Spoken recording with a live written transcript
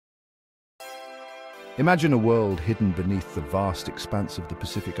Imagine a world hidden beneath the vast expanse of the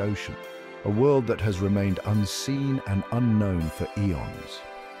Pacific Ocean, a world that has remained unseen and unknown for eons.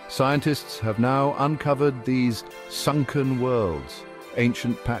 Scientists have now uncovered these sunken worlds,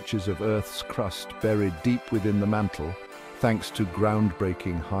 ancient patches of Earth's crust buried deep within the mantle, thanks to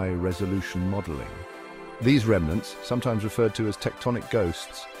groundbreaking high-resolution modeling. These remnants, sometimes referred to as tectonic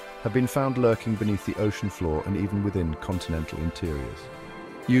ghosts, have been found lurking beneath the ocean floor and even within continental interiors.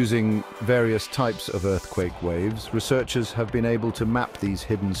 Using various types of earthquake waves, researchers have been able to map these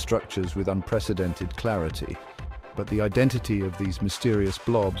hidden structures with unprecedented clarity. But the identity of these mysterious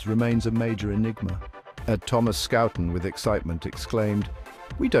blobs remains a major enigma. Thomas Schouten, with excitement, exclaimed,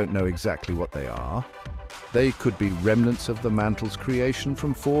 "We don't know exactly what they are. They could be remnants of the mantle's creation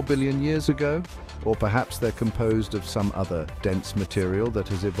from 4 billion years ago, or perhaps they're composed of some other dense material that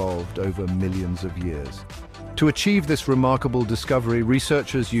has evolved over millions of years." To achieve this remarkable discovery,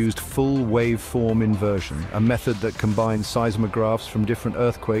 researchers used full waveform inversion, a method that combines seismographs from different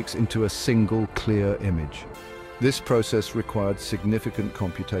earthquakes into a single clear image. This process required significant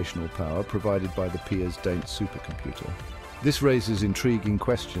computational power provided by the Piers Daint supercomputer. This raises intriguing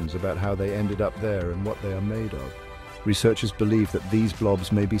questions about how they ended up there and what they are made of. Researchers believe that these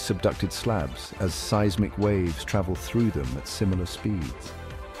blobs may be subducted slabs, as seismic waves travel through them at similar speeds.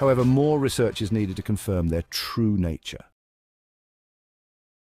 However, more research is needed to confirm their true nature.